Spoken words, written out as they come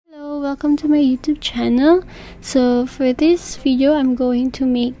welcome to my YouTube channel. So for this video, I'm going to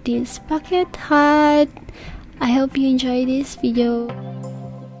make this bucket hat. I hope you enjoy this video.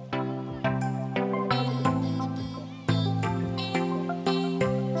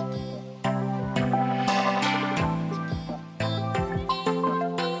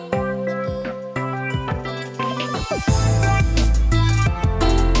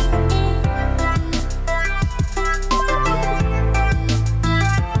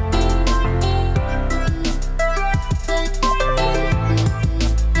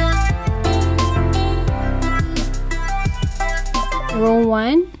 Row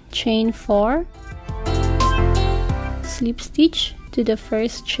 1, chain 4, slip stitch to the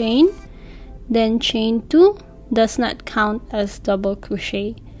first chain, then chain 2 does not count as double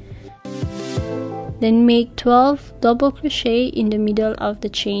crochet. Then make 12 double crochet in the middle of the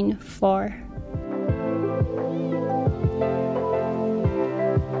chain 4.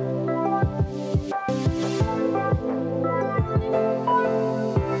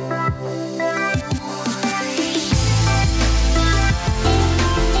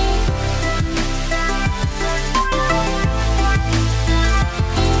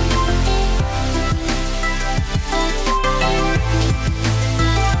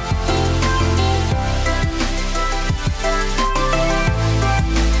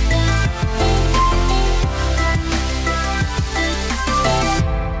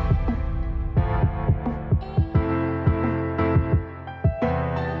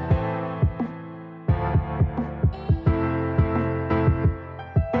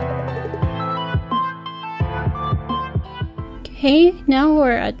 Okay, now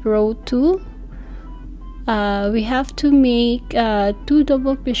we're at row 2. We have to make 2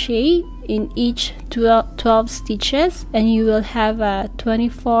 double crochet in each 12 stitches, and you will have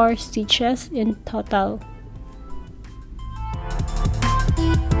 24 stitches in total.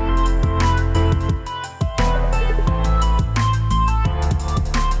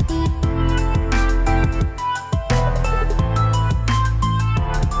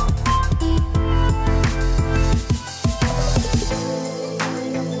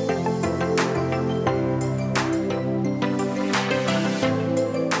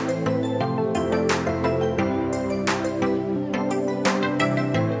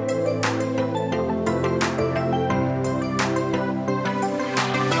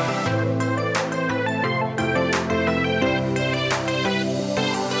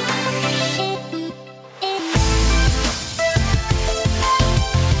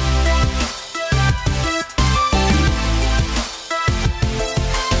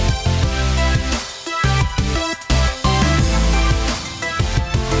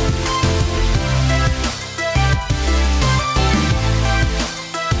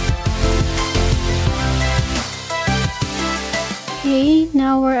 Okay,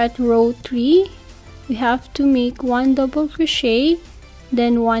 now we're at row 3. We have to make 1 double crochet,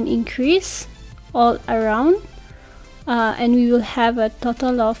 then 1 increase all around, and we will have a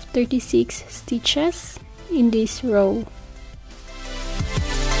total of 36 stitches in this row.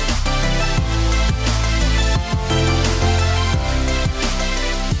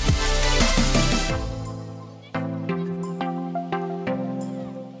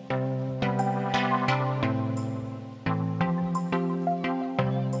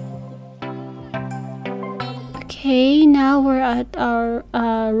 Okay, now we're at our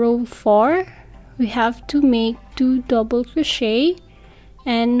row 4. We have to make 2 double crochet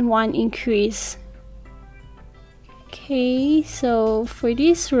and 1 increase. Okay, so for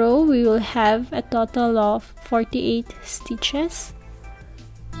this row we will have a total of 48 stitches.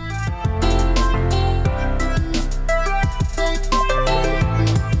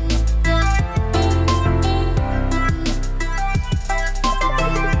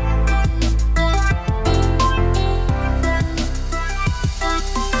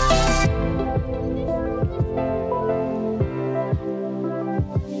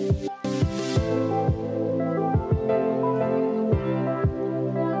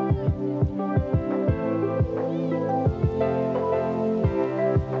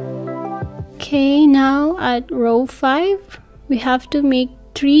 Okay, now at row 5, we have to make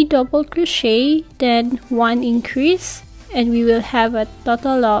 3 double crochet, then 1 increase, and we will have a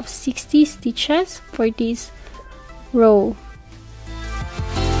total of 60 stitches for this row.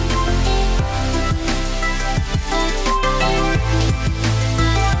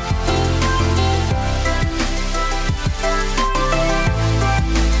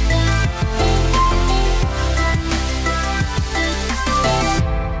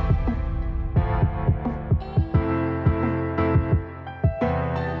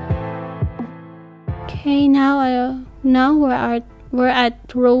 Okay, now we're at we're at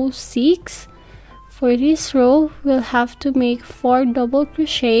row 6. For this row, we'll have to make 4 double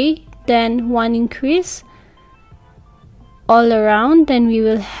crochet, then 1 increase all around, then we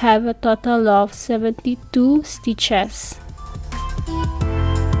will have a total of 72 stitches.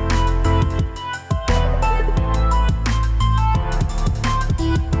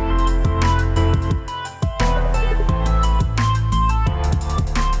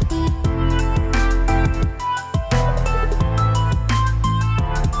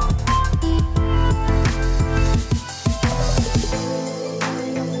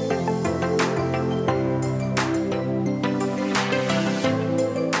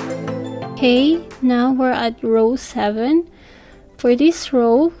 Okay, now we're at row 7. For this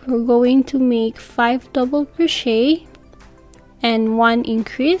row, we're going to make 5 double crochet and 1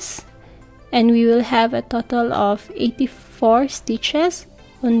 increase, and we will have a total of 84 stitches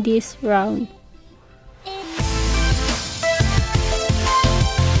on this round.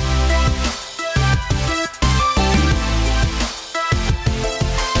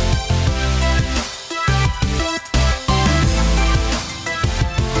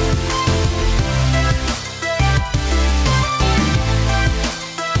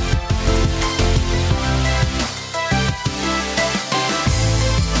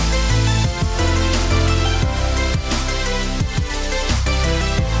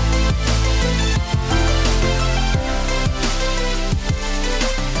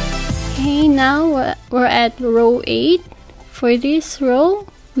 Now we're at row 8. For this row,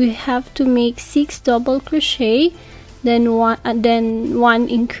 we have to make 6 double crochet, then one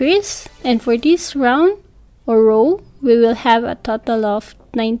increase, and for this round or row, we will have a total of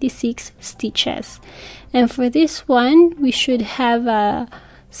 96 stitches. And for this one, we should have a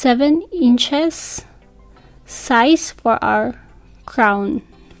 7 inches size for our crown.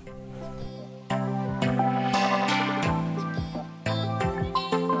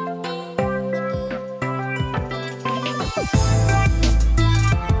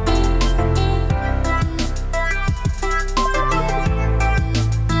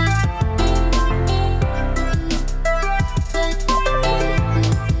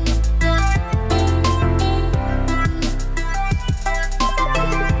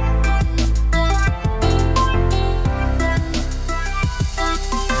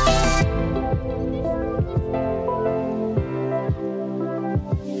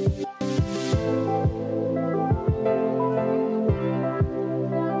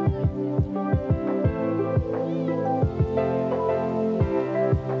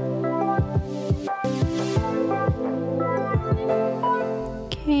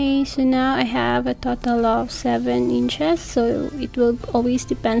 So now I have a total of 7 inches, so it will always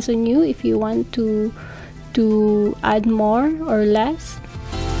depends on you if you want to add more or less.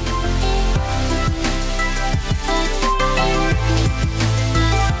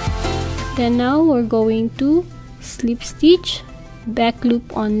 Then now we're going to slip stitch, back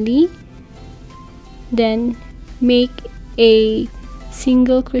loop only, then make a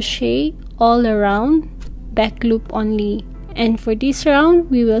single crochet all around, back loop only. And for this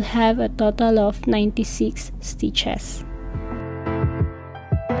round, we will have a total of 96 stitches.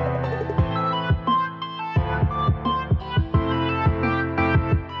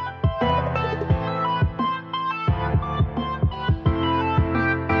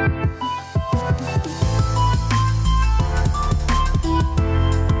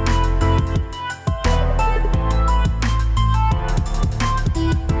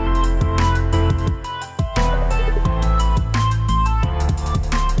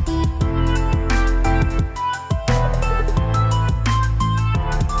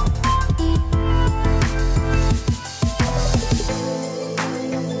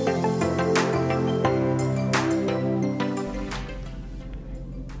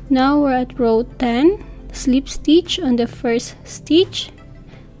 Now we're at row 10, slip stitch on the first stitch,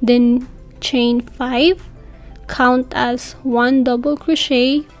 then chain 5, count as 1 double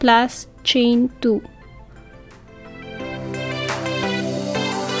crochet plus chain 2.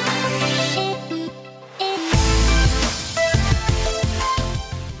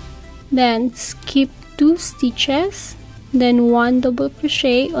 Then skip 2 stitches, then 1 double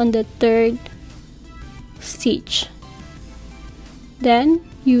crochet on the third stitch. Then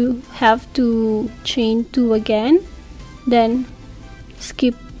you have to chain 2 again, then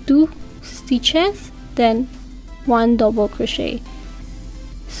skip 2 stitches, then 1 double crochet.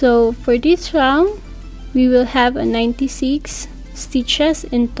 So for this round, we will have a 96 stitches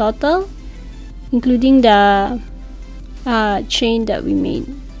in total, including the chain that we made.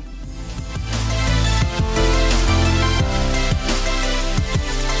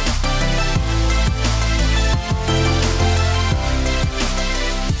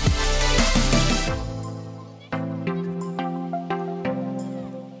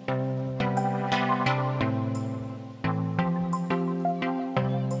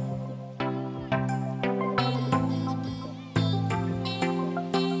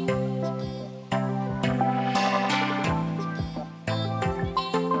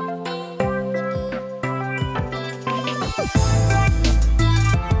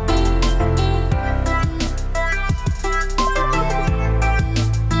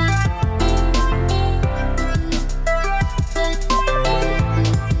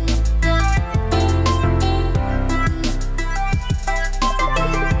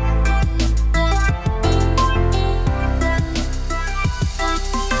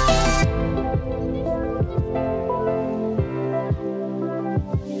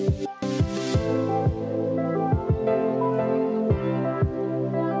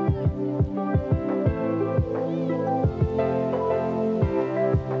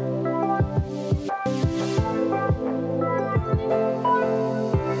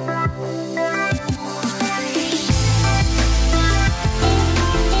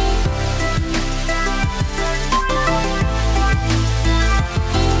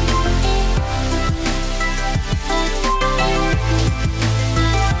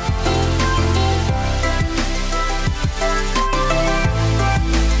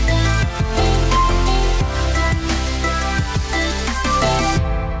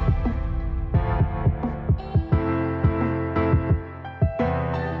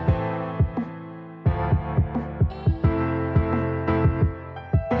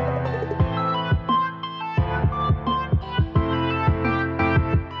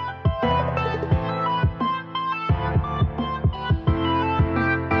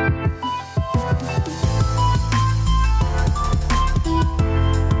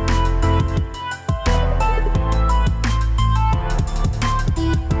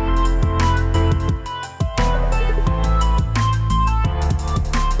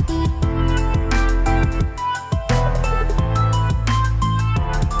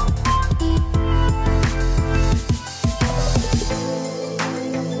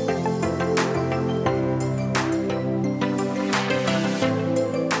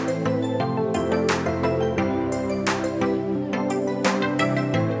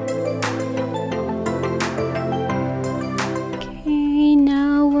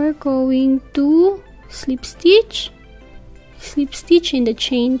 going to slip stitch in the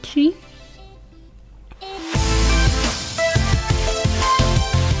chain 3.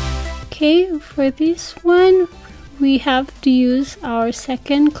 Okay, for this one we have to use our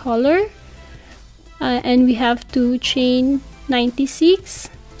second color, and we have to chain 96,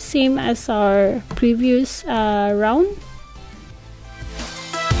 same as our previous round.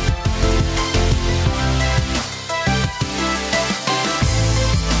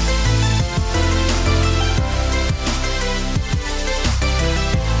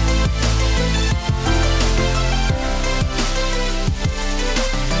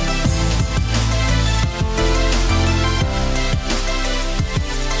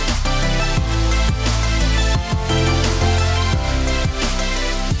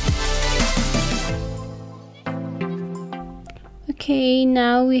 Okay,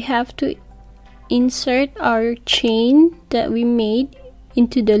 now we have to insert our chain that we made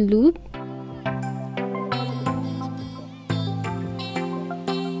into the loop.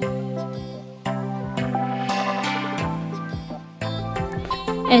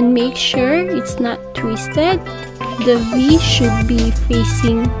 And make sure it's not twisted. The V should be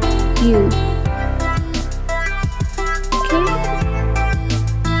facing you.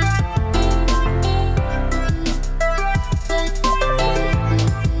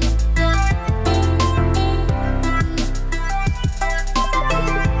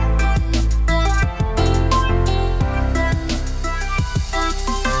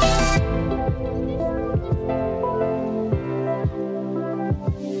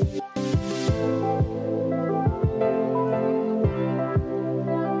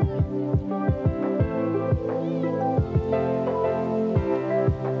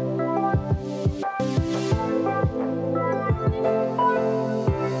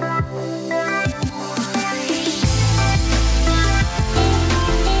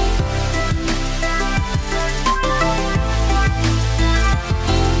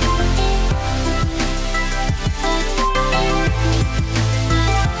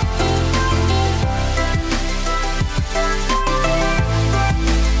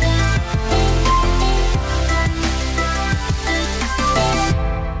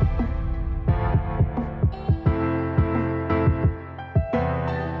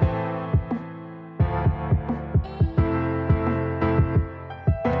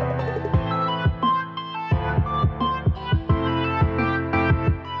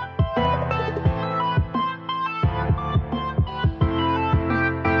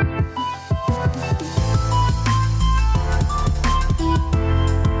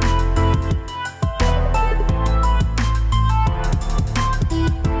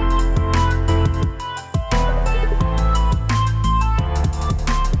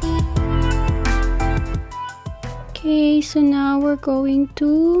 Okay, so now we're going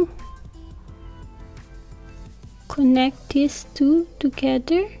to connect these two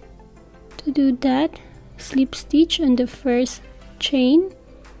together. To do that, slip stitch on the first chain,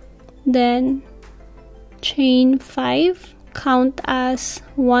 then chain 5, count as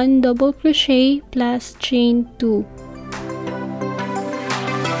 1 double crochet plus chain 2.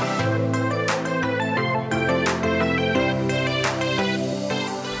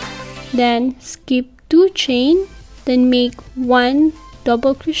 Then skip 2 chain, then make 1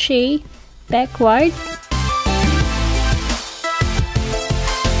 double crochet backward.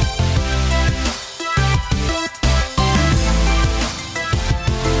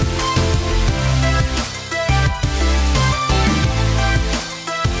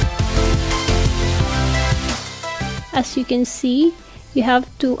 As you can see, you have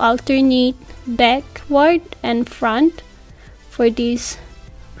to alternate backward and front for this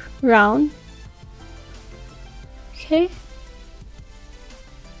round. Okay.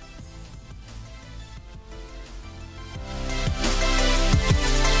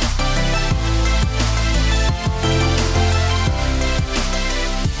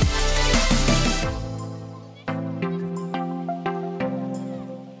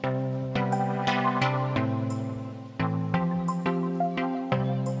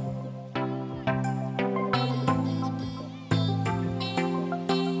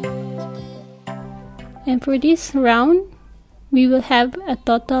 And for this round, we will have a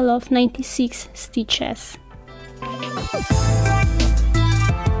total of 96 stitches.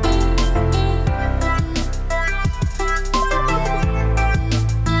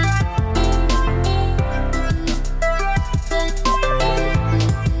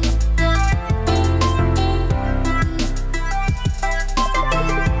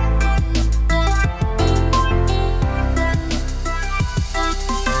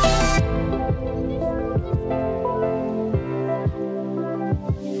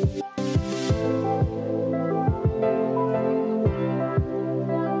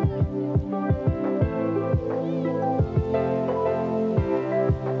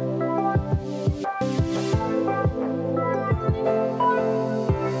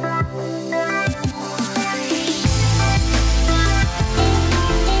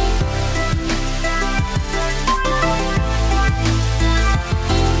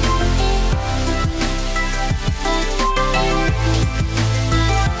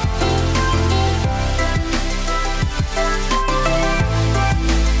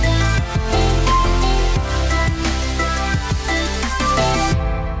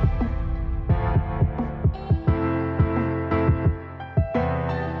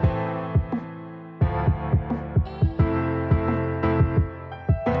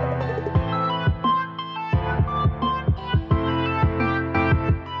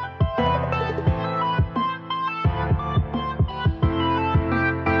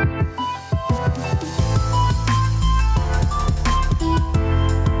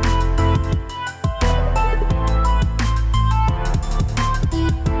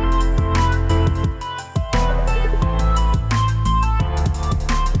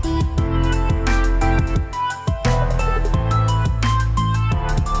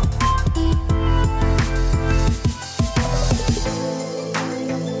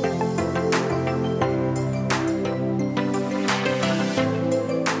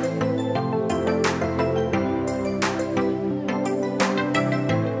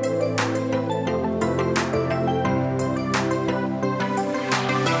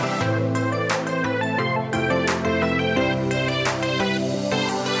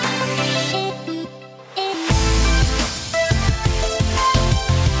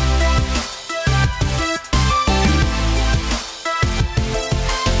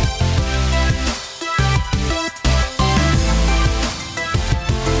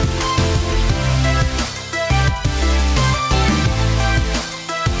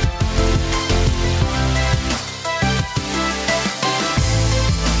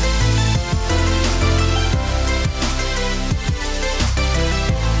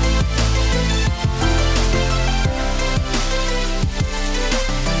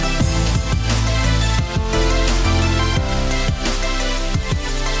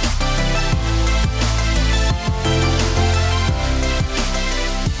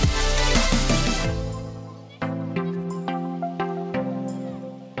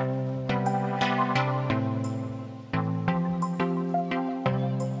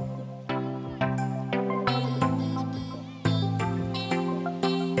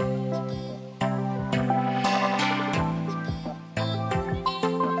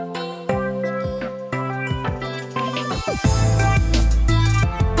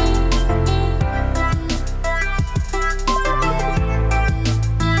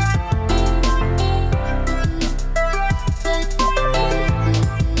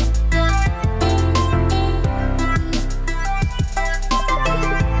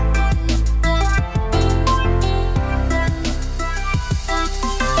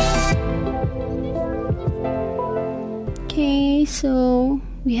 so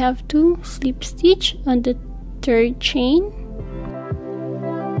we have to slip stitch on the third chain.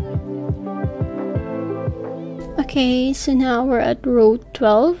 Okay, so now we're at row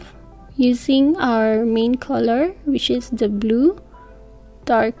 12 using our main color, which is the blue,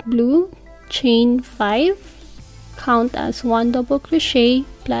 dark blue, chain 5, count as 1 double crochet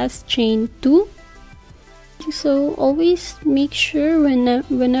plus chain 2. So always make sure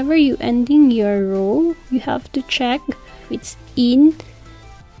whenever you ending your row, you have to check if it's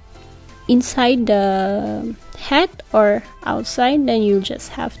inside the hat or outside, then you just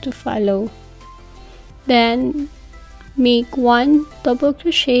have to follow. Then make 1 double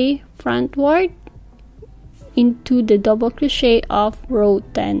crochet frontward into the double crochet of row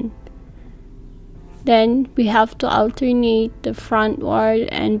 10. Then we have to alternate the frontward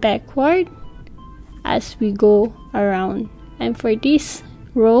and backward as we go around, and for this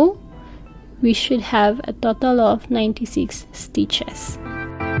row we should have a total of 96 stitches.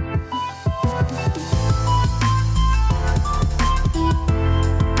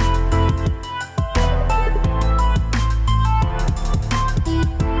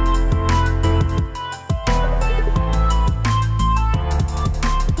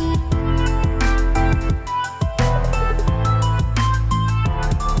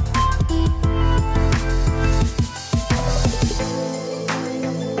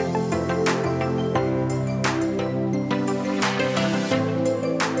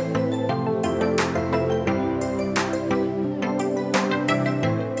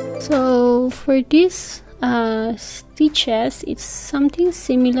 So for these stitches, it's something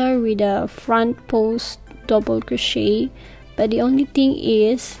similar with a front post double crochet, but the only thing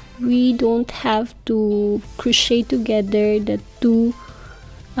is we don't have to crochet together the two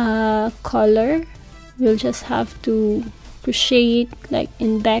color. We'll just have to crochet it like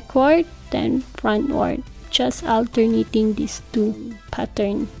in backward then frontward, just alternating these two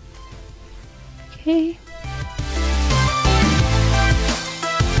pattern. Okay.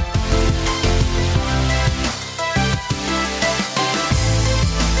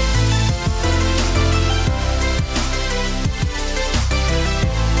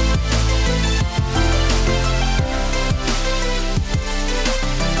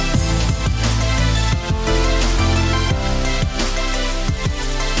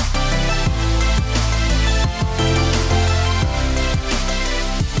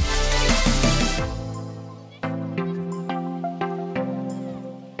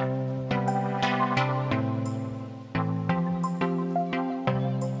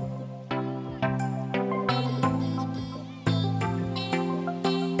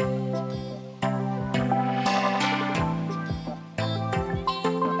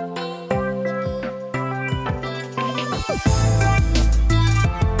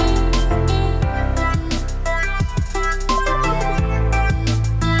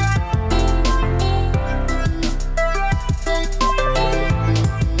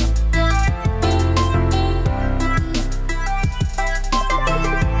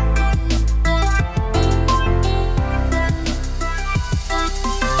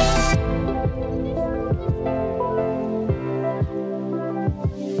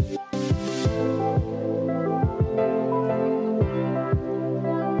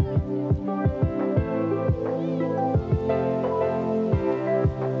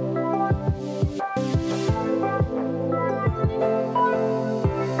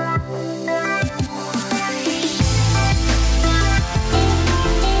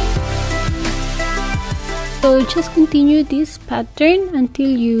 So just continue this pattern until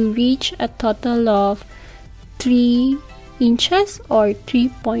you reach a total of 3 inches or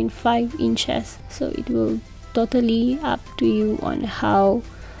 3.5 inches. So it will totally up to you on how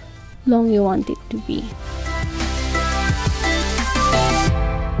long you want it to be.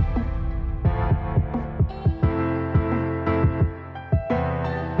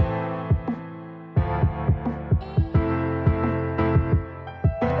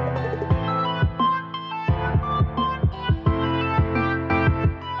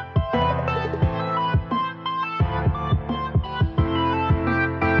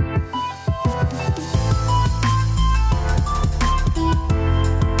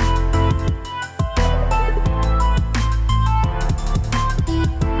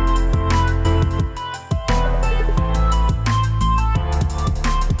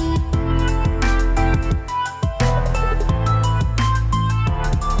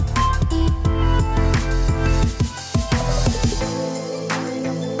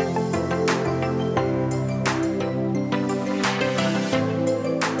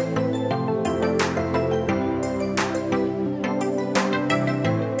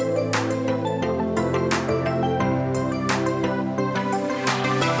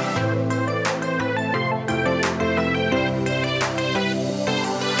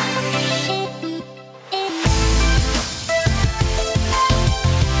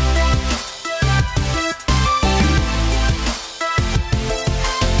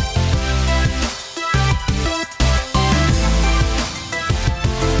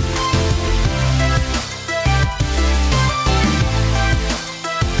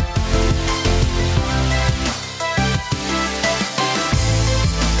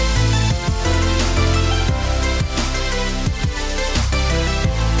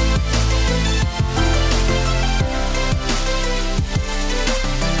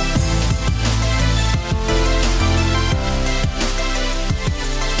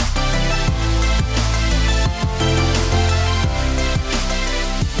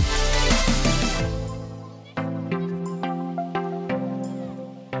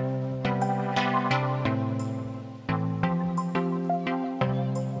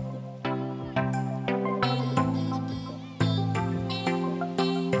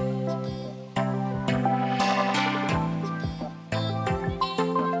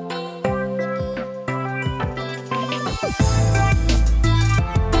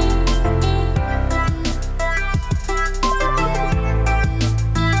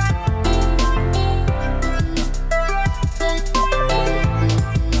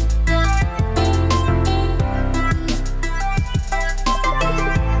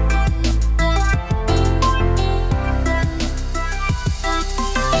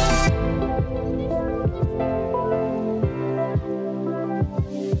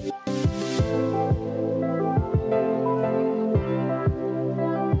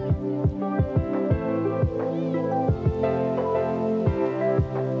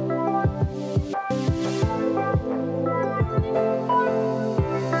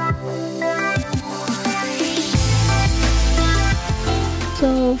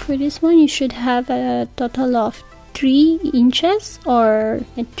 So for this one, you should have a total of 3 inches or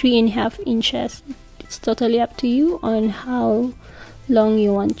 3.5 inches. It's totally up to you on how long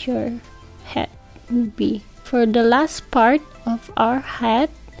you want your hat to be. For the last part of our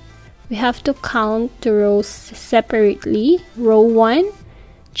hat, we have to count the rows separately. Row 1,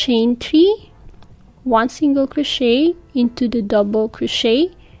 chain 3, 1 single crochet into the double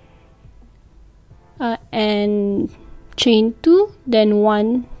crochet, and chain 2, then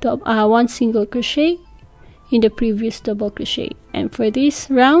one single crochet in the previous double crochet. And for this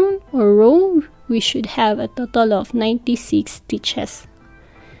round or row, we should have a total of 96 stitches.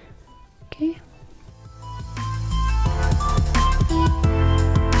 Okay.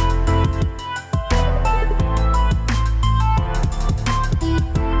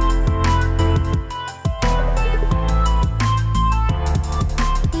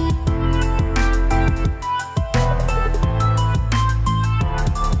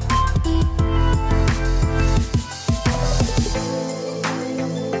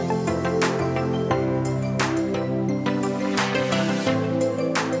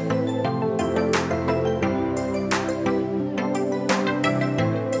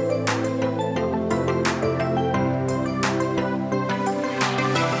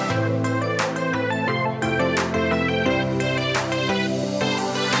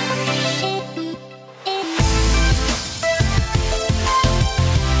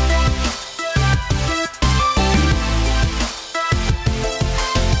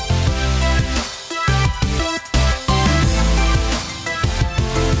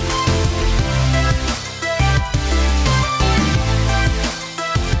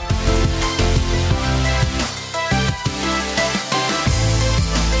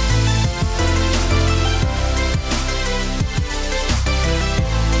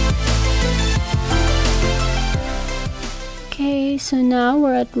 So now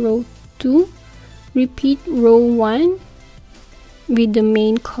we're at row 2. Repeat row 1 with the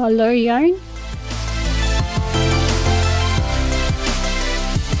main color yarn.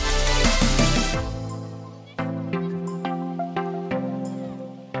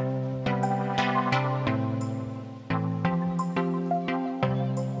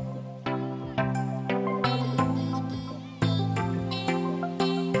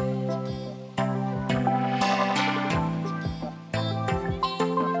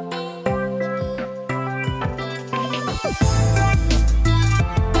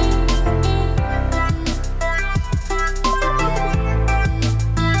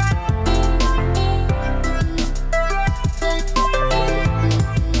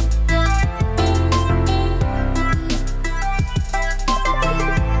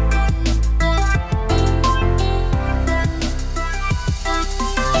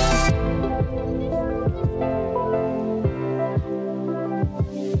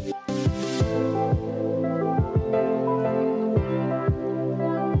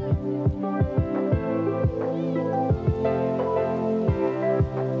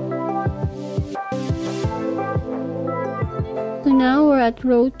 So now we're at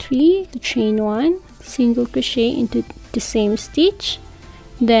row 3, to chain 1, single crochet into the same stitch,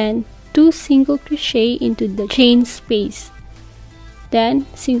 then 2 single crochet into the chain space, then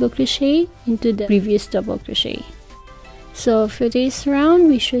single crochet into the previous double crochet. So for this round,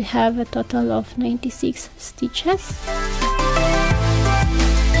 we should have a total of 96 stitches.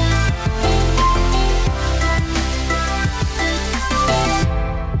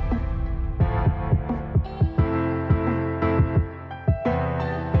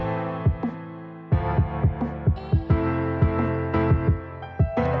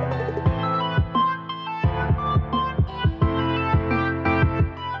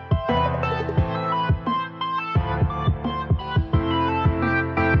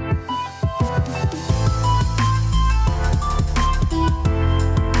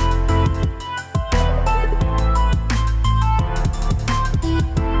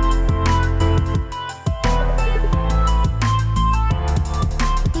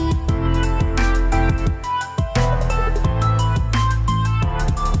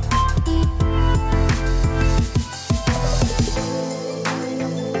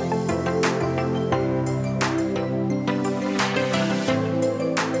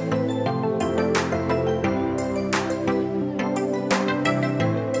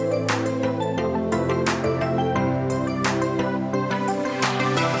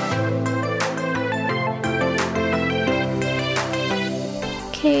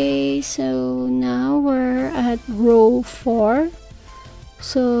 Okay, so now we're at row 4.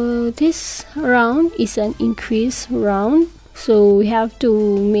 So this round is an increase round, so we have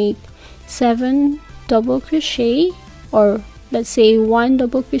to make 7 double crochet, or let's say 1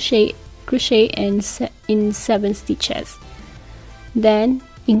 double crochet and in 7 stitches, then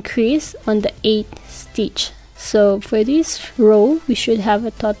increase on the 8th stitch. So for this row we should have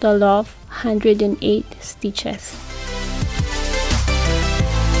a total of 108 stitches.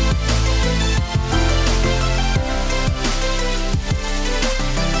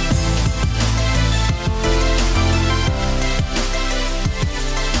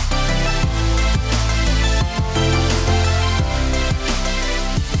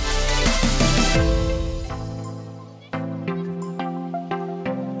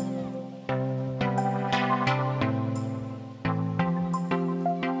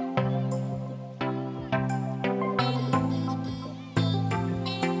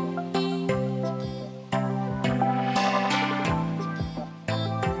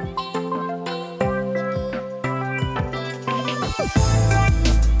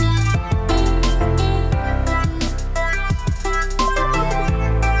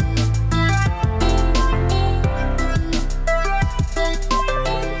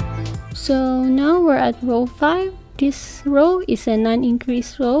 So now we're at row 5. This row is a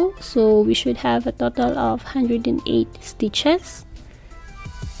non-increase row, so we should have a total of 108 stitches.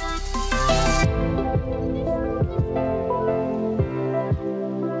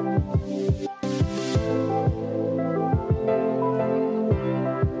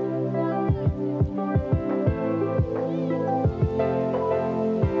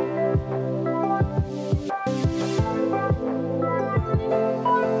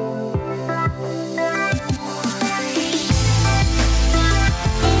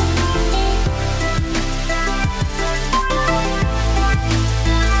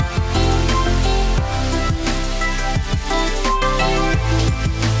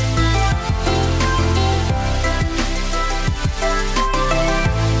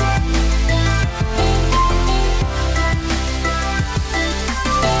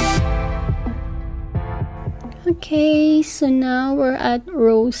 Okay, so now we're at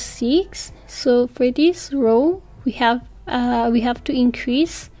row 6. So for this row we have to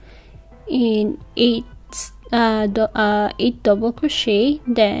increase in 8 double crochet,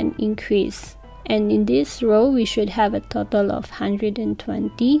 then increase, and in this row we should have a total of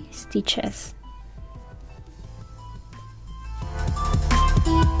 120 stitches.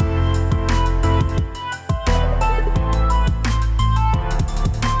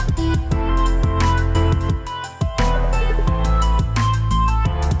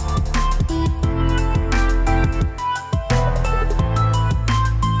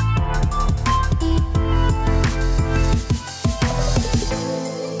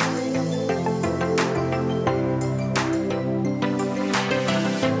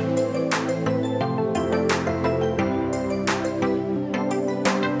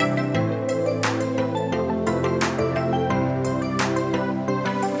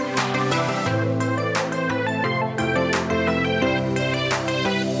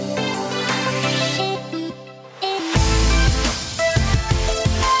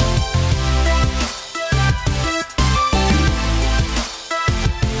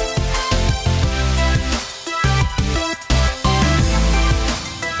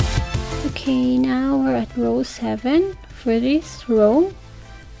 Okay, now we're at row 7. For this row,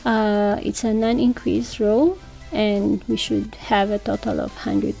 it's a non-increase row, and we should have a total of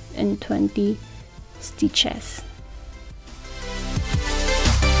 120 stitches.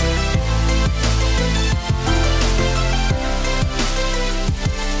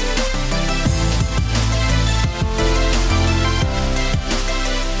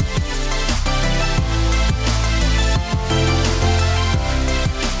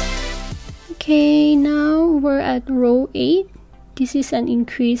 Okay, now we're at row 8. This is an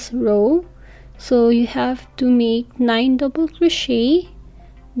increase row, so you have to make 9 double crochet,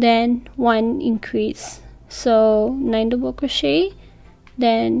 then 1 increase. So 9 double crochet,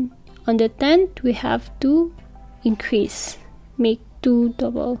 then on the 10th we have to increase, make 2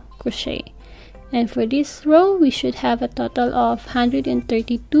 double crochet, and for this row we should have a total of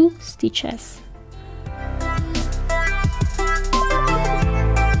 132 stitches.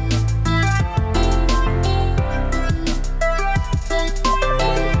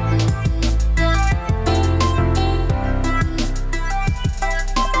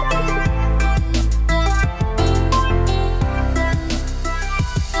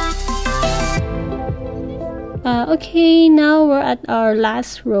 Okay, now we're at our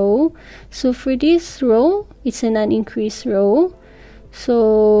last row. So for this row, it's a non-increase row,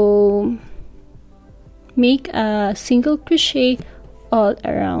 So make a single crochet all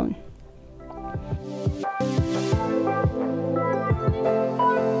around.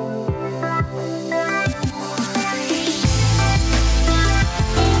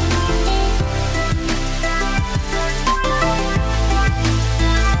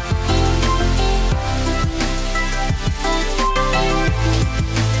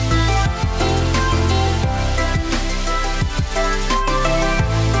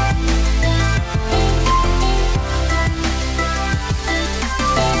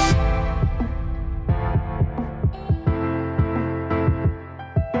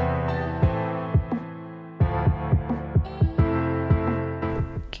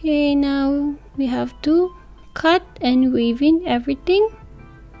 Okay, now we have to cut and weave in everything.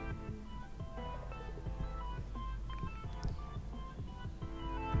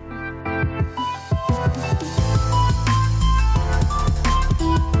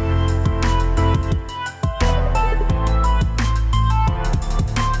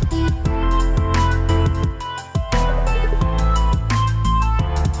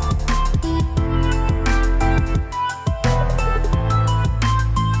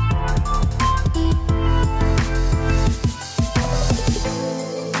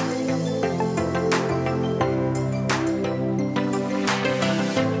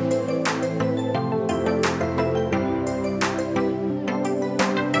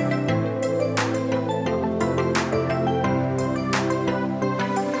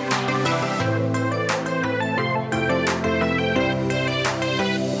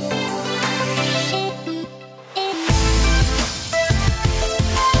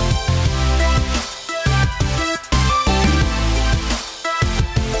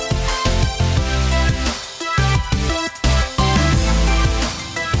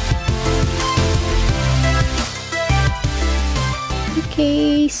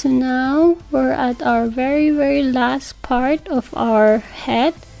 Okay, so now we're at our very last part of our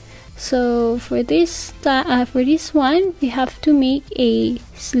hat. So for this one, we have to make a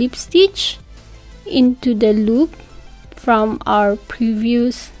slip stitch into the loop from our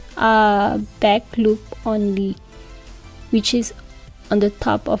previous back loop only, which is on the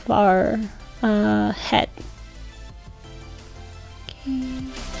top of our hat. Okay.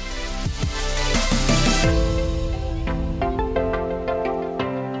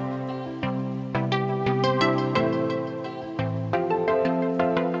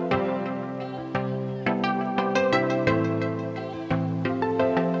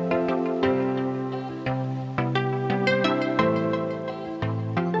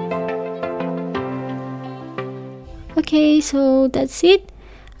 Okay, so that's it.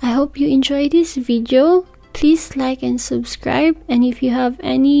 I hope you enjoyed this video. Please like and subscribe, and if you have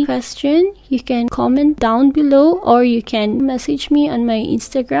any question, you can comment down below or you can message me on my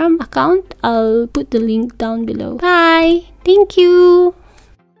Instagram account. I'll put the link down below. Bye! Thank you!